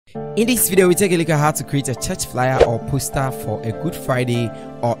In this video, we take a look at how to create a church flyer or poster for a Good Friday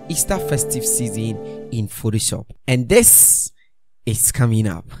or Easter festive season in Photoshop. And this is coming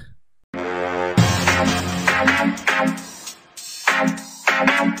up.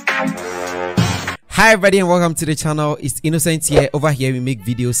 Hi everybody and welcome to the channel. It's Innocent here. Over here we make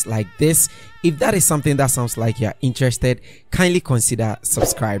videos like this. If that is something that sounds like you're interested, kindly consider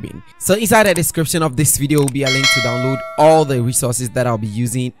subscribing. So inside the description of this video will be a link to download all the resources that I'll be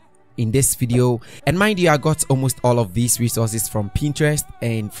using in this video. And mind you, I got almost all of these resources from Pinterest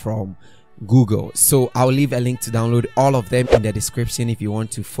and from Google. So I'll leave a link to download all of them in the description if you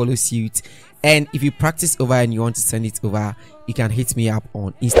want to follow suit. And if you practice over and you want to send it over, you can hit me up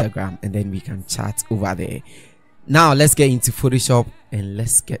on Instagram and then we can chat over there. Now let's get into Photoshop and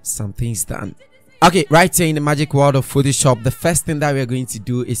let's get some things done. Okay, right here in the magic world of Photoshop, the first thing that we're going to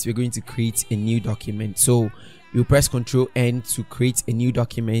do is we're going to create a new document. So you press Ctrl N to create a new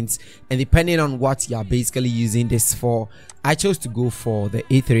document, and depending on what you're basically using this for, I chose to go for the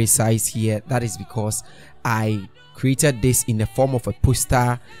A3 size here. That is because I created this in the form of a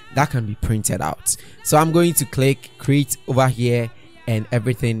poster that can be printed out. So I'm going to click create over here and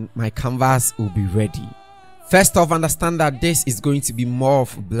everything, my canvas will be ready. First off, understand that this is going to be more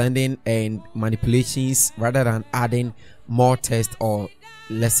of blending and manipulations rather than adding more text or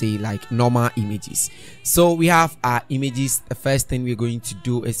let's say like normal images. So we have our images. The first thing we're going to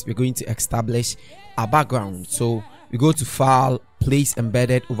do is we're going to establish a background. So we go to file, place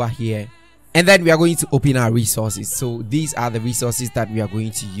embedded over here, and then we are going to open our resources. So these are the resources that we are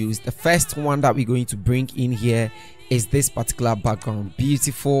going to use. The first one that we're going to bring in here is this particular background,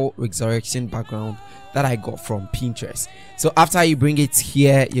 beautiful resurrection background that I got from Pinterest. So after you bring it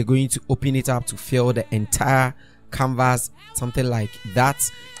here, you're going to open it up to fill the entire canvas, something like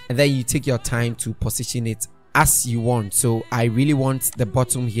that, and then you take your time to position it as you want. So I really want the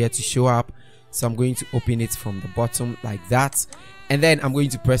bottom here to show up, so I'm going to open it from the bottom like that, and then I'm going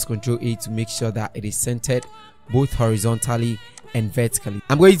to press Ctrl A to make sure that it is centered both horizontally and vertically.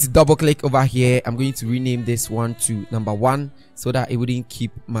 I'm going to double click over here. I'm going to rename this one to number 1 so that it wouldn't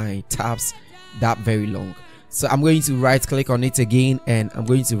keep my tabs that very long. So I'm going to right click on it again and I'm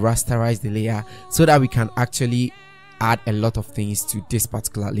going to rasterize the layer so that we can actually add a lot of things to this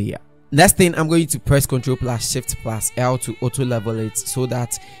particular layer. Next thing, I'm going to press Ctrl plus Shift plus L to auto level it so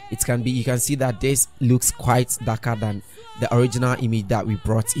that it can be, you can see that this looks quite darker than the original image that we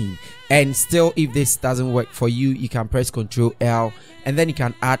brought in. And still, if this doesn't work for you, you can press Ctrl L and then you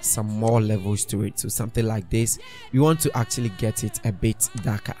can add some more levels to it. So something like this, we want to actually get it a bit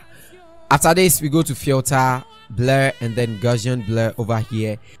darker. After this, we go to filter, blur, and then Gaussian blur over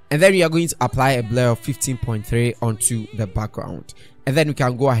here, and then we are going to apply a blur of 15.3 onto the background, and then we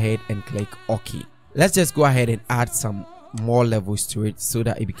can go ahead and click OK. Let's just go ahead and add some more levels to it so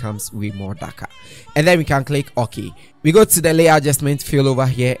that it becomes way more darker, and then we can click OK. We go to the layer adjustment field over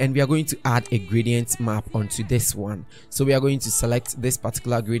here and we are going to add a gradient map onto this one. So we are going to select this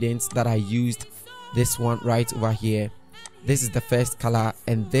particular gradient that I used, this one right over here. This is the first color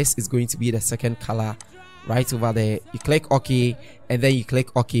and this is going to be the second color right over there. You click OK and then you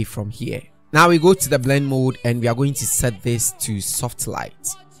click OK from here. Now we go to the blend mode and we are going to set this to soft light.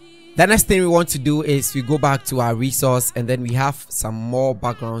 The next thing we want to do is we go back to our resource and then we have some more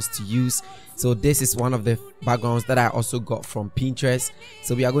backgrounds to use. So this is one of the backgrounds that I also got from Pinterest.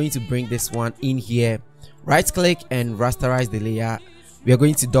 So we are going to bring this one in here, right click and rasterize the layer. We are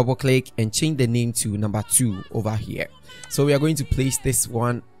going to double click and change the name to number 2 over here. So we are going to place this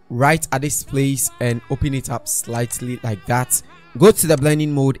one right at this place and open it up slightly like that. Go to the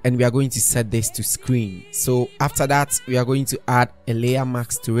blending mode and we are going to set this to screen. So after that, we are going to add a layer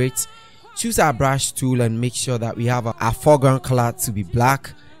mask to it. Choose our brush tool and make sure that we have our foreground color to be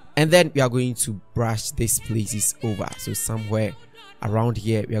black, and then we are going to brush these places over. So somewhere around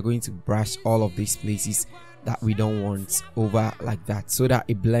here, we are going to brush all of these places that we don't want over like that so that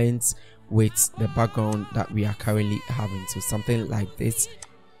it blends with the background that we are currently having. So something like this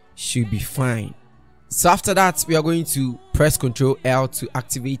should be fine. So after that, we are going to press Ctrl L to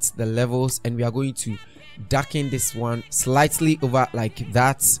activate the levels and we are going to darken this one slightly over like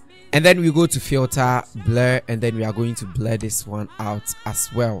that, and then we go to filter, blur, and then we are going to blur this one out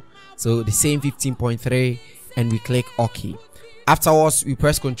as well. So the same 15.3 and we click OK. Afterwards, we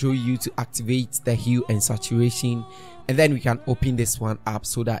press Ctrl U to activate the hue and saturation, and then we can open this one up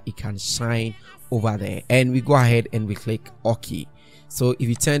so that it can shine over there, and we go ahead and we click OK. So if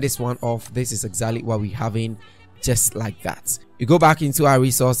you turn this one off, this is exactly what we're having, just like that. We go back into our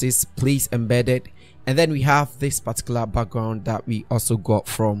resources, place embedded, and then we have this particular background that we also got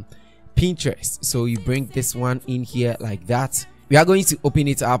from Pinterest. So you bring this one in here like that. we are going to open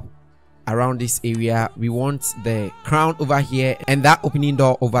it up around this area. We want the crown over here and that opening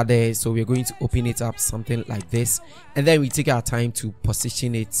door over there, so we're going to open it up something like this, and then we take our time to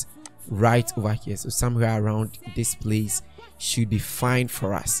position it right over here. So somewhere around this place should be fine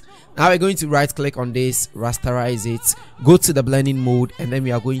for us. Now we're going to right click on this, rasterize it, go to the blending mode, and then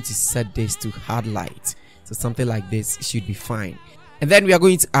we are going to set this to hard light. So something like this should be fine. And then we are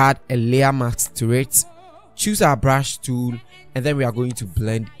going to add a layer mask to it. Choose our brush tool, and then we are going to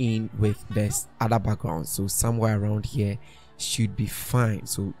blend in with this other background. So somewhere around here should be fine.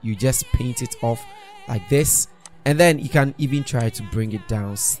 So you just paint it off like this, and then you can even try to bring it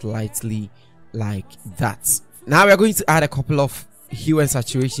down slightly like that. Now we are going to add a couple of hue and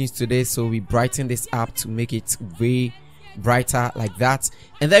saturations to this, so we brighten this up to make it way brighter like that.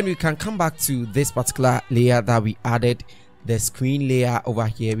 And then we can come back to this particular layer that we added, the screen layer over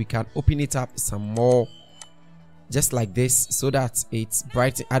here. We can open it up some more, just like this, so that it's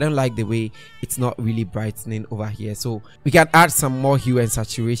bright. I don't like the way it's not really brightening over here, so we can add some more hue and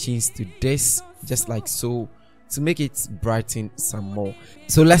saturations to this, just like so, to make it brighten some more.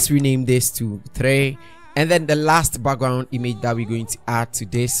 So let's rename this to 3. And then the last background image that we're going to add to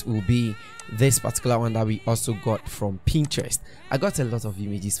this will be this particular one that we also got from Pinterest. I got a lot of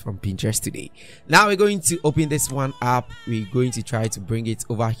images from Pinterest today. Now we're going to open this one up. We're going to try to bring it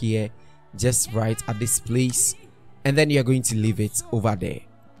over here, just right at this place, and then you're going to leave it over there.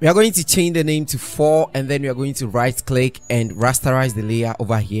 We are going to change the name to 4, and then we are going to right click and rasterize the layer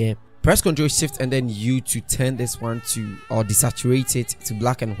over here. Press Ctrl Shift and then U to turn this one to, or desaturate it to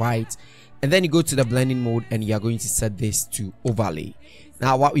black and white. And then you go to the blending mode and you are going to set this to overlay.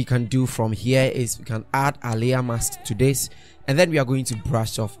 Now what we can do from here is we can add a layer mask to this, and then we are going to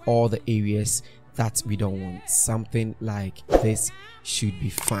brush off all the areas that we don't want. Something like this should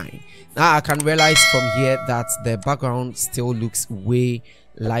be fine. Now I can realize from here that the background still looks way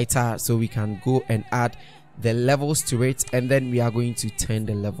lighter, so we can go and add the levels to it, and then we are going to turn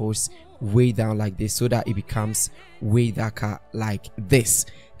the levels way down like this, so that it becomes way darker like this.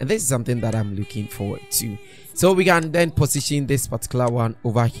 And this is something that I'm looking forward to. So we can then position this particular one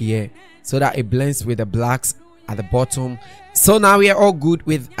over here so that it blends with the blacks at the bottom. So now we are all good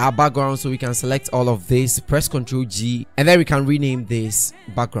with our background, so we can select all of this, press Ctrl G, and then we can rename this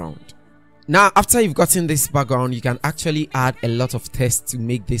background. Now after you've gotten this background, you can actually add a lot of text to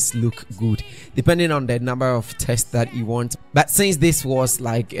make this look good, depending on the number of tests that you want. But since this was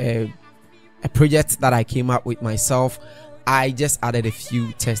like a project that I came up with myself, I just added a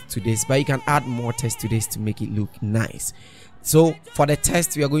few tests to this, but you can add more tests to this to make it look nice. So for the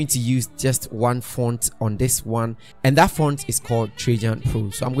test, we are going to use just one font on this one, and that font is called Trajan Pro.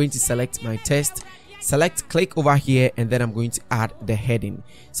 So I'm going to select my test, select, click over here, and then I'm going to add the heading.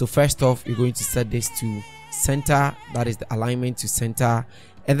 So first off, we're going to set this to center, that is the alignment to center,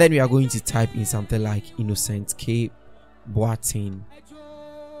 and then we are going to type in something like Innocent K Boateng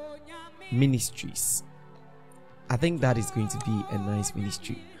Ministries. I think that is going to be a nice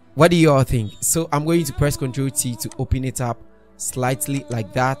ministry. What do you all think? So I'm going to press Ctrl T to open it up slightly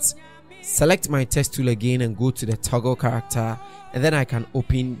like that. Select my text tool again and go to the toggle character, and then I can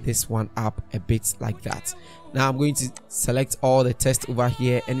open this one up a bit like that. Now I'm going to select all the text over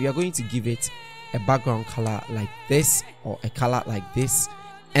here, and we are going to give it a background color like this, or a color like this.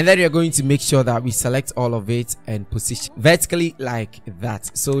 And then we are going to make sure that we select all of it and position vertically like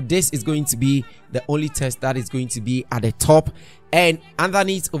that. So this is going to be the only text that is going to be at the top, and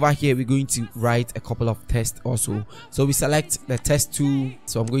underneath over here we're going to write a couple of tests also. So we select the text tool,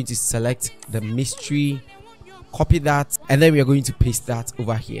 so I'm going to select the mystery, copy that, and then we are going to paste that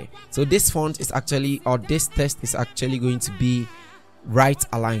over here. So this font is actually, or this text is actually going to be right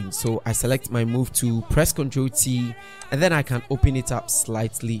aligned. So I select my move to, press Ctrl T, and then I can open it up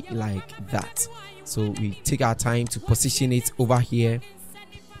slightly like that. So we take our time to position it over here,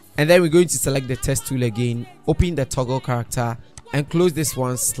 and then we're going to select the text tool again, open the toggle character, and close this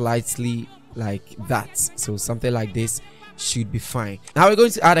one slightly like that. So something like this should be fine. Now we're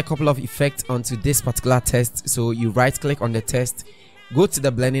going to add a couple of effects onto this particular text. So you right click on the text, go to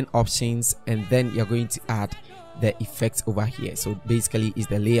the blending options, and then you're going to add the effect over here. So basically is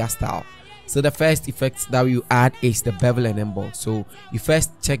the layer style. So the first effect that we add is the bevel and emboss. So you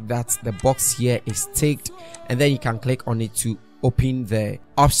first check that the box here is ticked, and then you can click on it to open the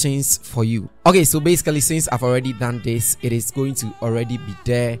options for you. Okay, so basically since I've already done this, it is going to already be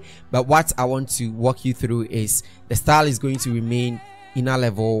there, but what I want to walk you through is the style is going to remain inner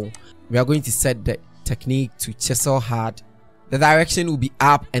level. We are going to set the technique to chisel hard. The direction will be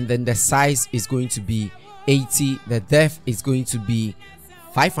up, and then the size is going to be 80. The depth is going to be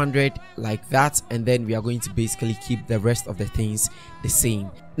 500 like that, and then we are going to basically keep the rest of the things the same.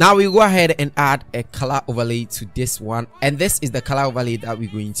 Now we go ahead and add a color overlay to this one, and this is the color overlay that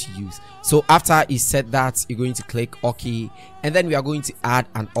we're going to use. So after you set that, you're going to click OK, and then we are going to add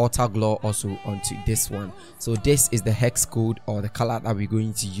an alter glow also onto this one. So this is the hex code or the color that we're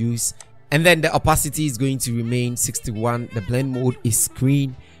going to use, and then the opacity is going to remain 61, the blend mode is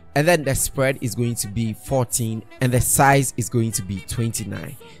screen, and then the spread is going to be 14, and the size is going to be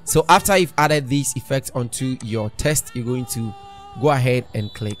 29. So after you've added these effects onto your test, you're going to go ahead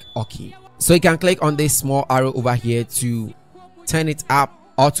and click OK. So you can click on this small arrow over here to turn it up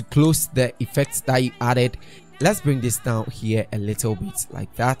or to close the effects that you added. Let's bring this down here a little bit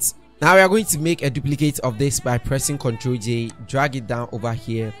like that. Now we are going to make a duplicate of this by pressing Ctrl J, drag it down over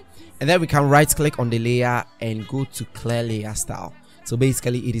here, and then we can right click on the layer and go to clear layer style. So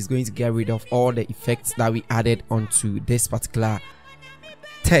basically it is going to get rid of all the effects that we added onto this particular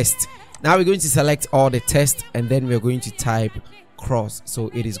test. Now we're going to select all the text, and then we're going to type cross. So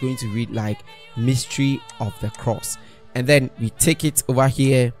it is going to read like mystery of the cross, and then we take it over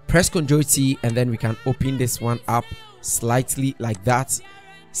here, press Ctrl T, and then we can open this one up slightly like that.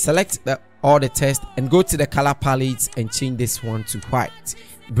 Select all the text and go to the color palette and change this one to white.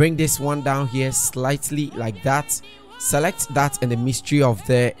 Bring this one down here slightly like that. Select that and the mystery of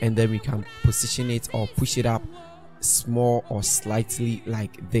there, and then we can position it or push it up small or slightly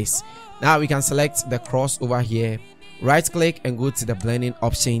like this. Now we can select the cross over here, right click and go to the blending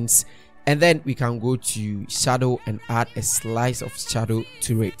options, and then we can go to shadow and add a slice of shadow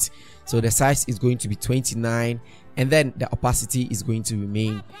to it. So the size is going to be 29, and then the opacity is going to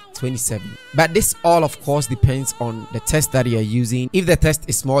remain 27. But this all of course depends on the test that you are using. If the test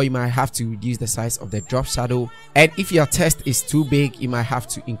is small, you might have to reduce the size of the drop shadow, and if your test is too big, you might have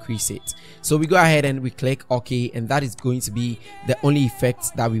to increase it. So we go ahead and we click OK, and that is going to be the only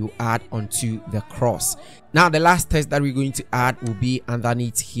effect that we will add onto the cross. Now the last text that we're going to add will be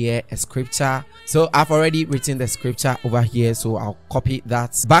underneath here, a scripture. So I've already written the scripture over here, so I'll copy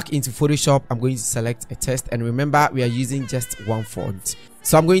that back into Photoshop. I'm going to select a text, and remember we are using just one font.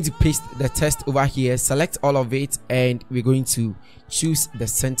 So I'm going to paste the text over here, select all of it, and we're going to choose the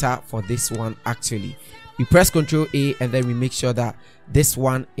center for this one. Actually, we press Ctrl A, and then we make sure that this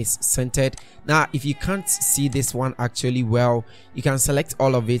one is centered. Now if you can't see this one actually well, you can select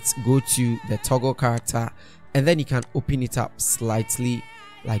all of it, go to the toggle character, and then you can open it up slightly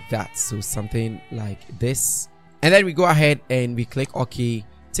like that, so something like this, and then we go ahead and we click OK.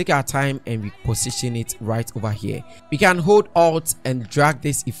 Take our time and we position it right over here. We can hold Alt and drag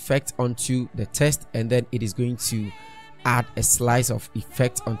this effect onto the text, and then it is going to add a slice of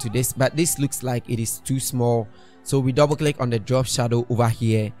effect onto this, but this looks like it is too small. So we double click on the drop shadow over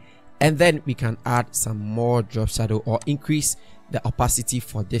here, and then we can add some more drop shadow or increase the opacity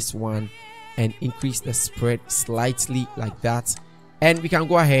for this one and increase the spread slightly like that, and we can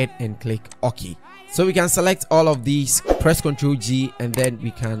go ahead and click OK. So we can select all of these, press Ctrl G, and then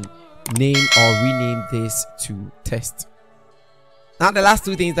we can name or rename this to test. Now the last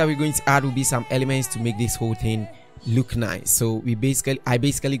two things that we're going to add will be some elements to make this whole thing look nice. So I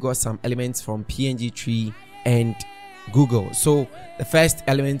basically got some elements from PNG Tree and Google. So the first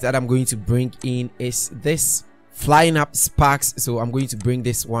element that I'm going to bring in is this flying up sparks. So I'm going to bring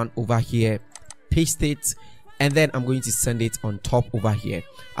this one over here, paste it, and then I'm going to send it on top over here.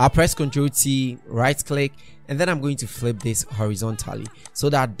 I'll press Ctrl T, right click, and then I'm going to flip this horizontally so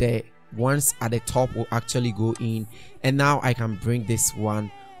that the ones at the top will actually go in, and now I can bring this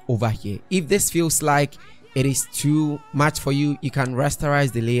one over here. If this feels like it is too much for you, you can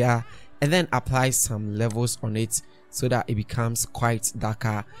rasterize the layer and then apply some levels on it so that it becomes quite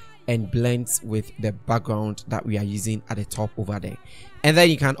darker and blends with the background that we are using at the top over there. And then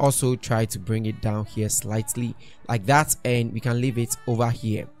you can also try to bring it down here slightly like that, and we can leave it over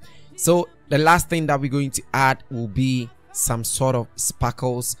here. So the last thing that we're going to add will be some sort of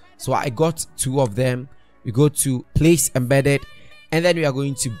sparkles. So I got two of them. We go to place embedded, and then we are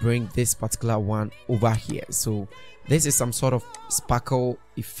going to bring this particular one over here. So this is some sort of sparkle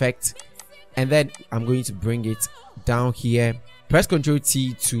effect, and then I'm going to bring it down here, press Ctrl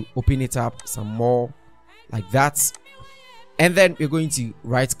T to open it up some more like that, and then we're going to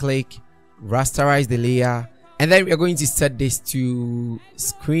right click, rasterize the layer, and then we're going to set this to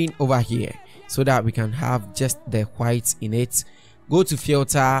screen over here so that we can have just the white in it. Go to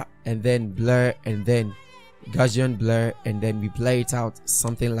filter and then blur and then Gaussian blur, and then we blur it out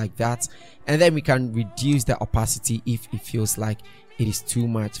something like that, and then we can reduce the opacity if it feels like it is too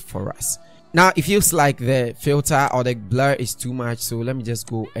much for us. Now it feels like the filter or the blur is too much, so let me just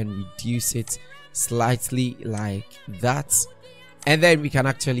go and reduce it slightly like that, and then we can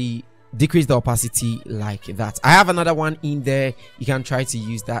actually decrease the opacity like that. I have another one in there. You can try to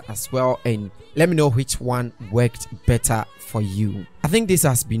use that as well, and let me know which one worked better for you. I think this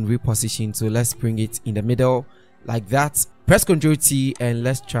has been repositioned, so let's bring it in the middle like that. Press Ctrl T and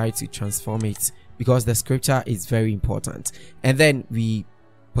let's try to transform it, because the scripture is very important, and then we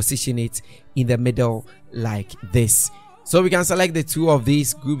position it in the middle like this. So we can select the two of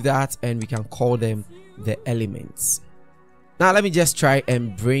these, group that, and we can call them the elements. Now let me just try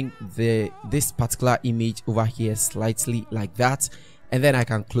and bring this particular image over here slightly like that, and then I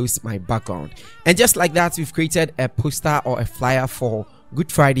can close my background. And just like that, we've created a poster or a flyer for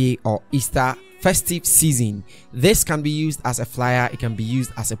Good Friday or Easter festive season. This can be used as a flyer, it can be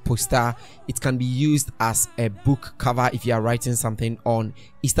used as a poster, it can be used as a book cover if you are writing something on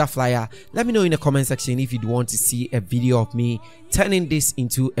Easter flyer. Let me know in the comment section if you'd want to see a video of me turning this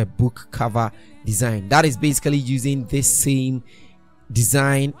into a book cover design. That is basically using this same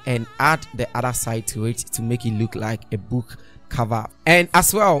design and add the other side to it to make it look like a book cover. And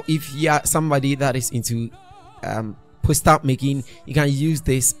as well, if you are somebody that is into poster making, you can use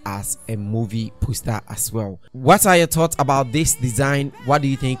this as a movie poster as well. What are your thoughts about this design? What do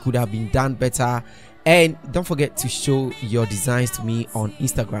you think could have been done better? And don't forget to show your designs to me on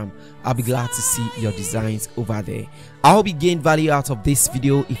Instagram. I'll be glad to see your designs over there. I hope you gained value out of this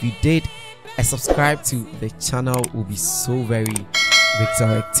video. If you did, a subscribe to the channel will be so very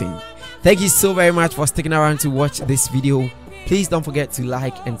resurrecting. Thank you so very much for sticking around to watch this video. Please don't forget to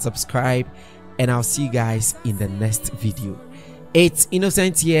like and subscribe, and I'll see you guys in the next video. It's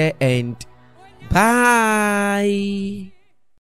Innocent here, and bye.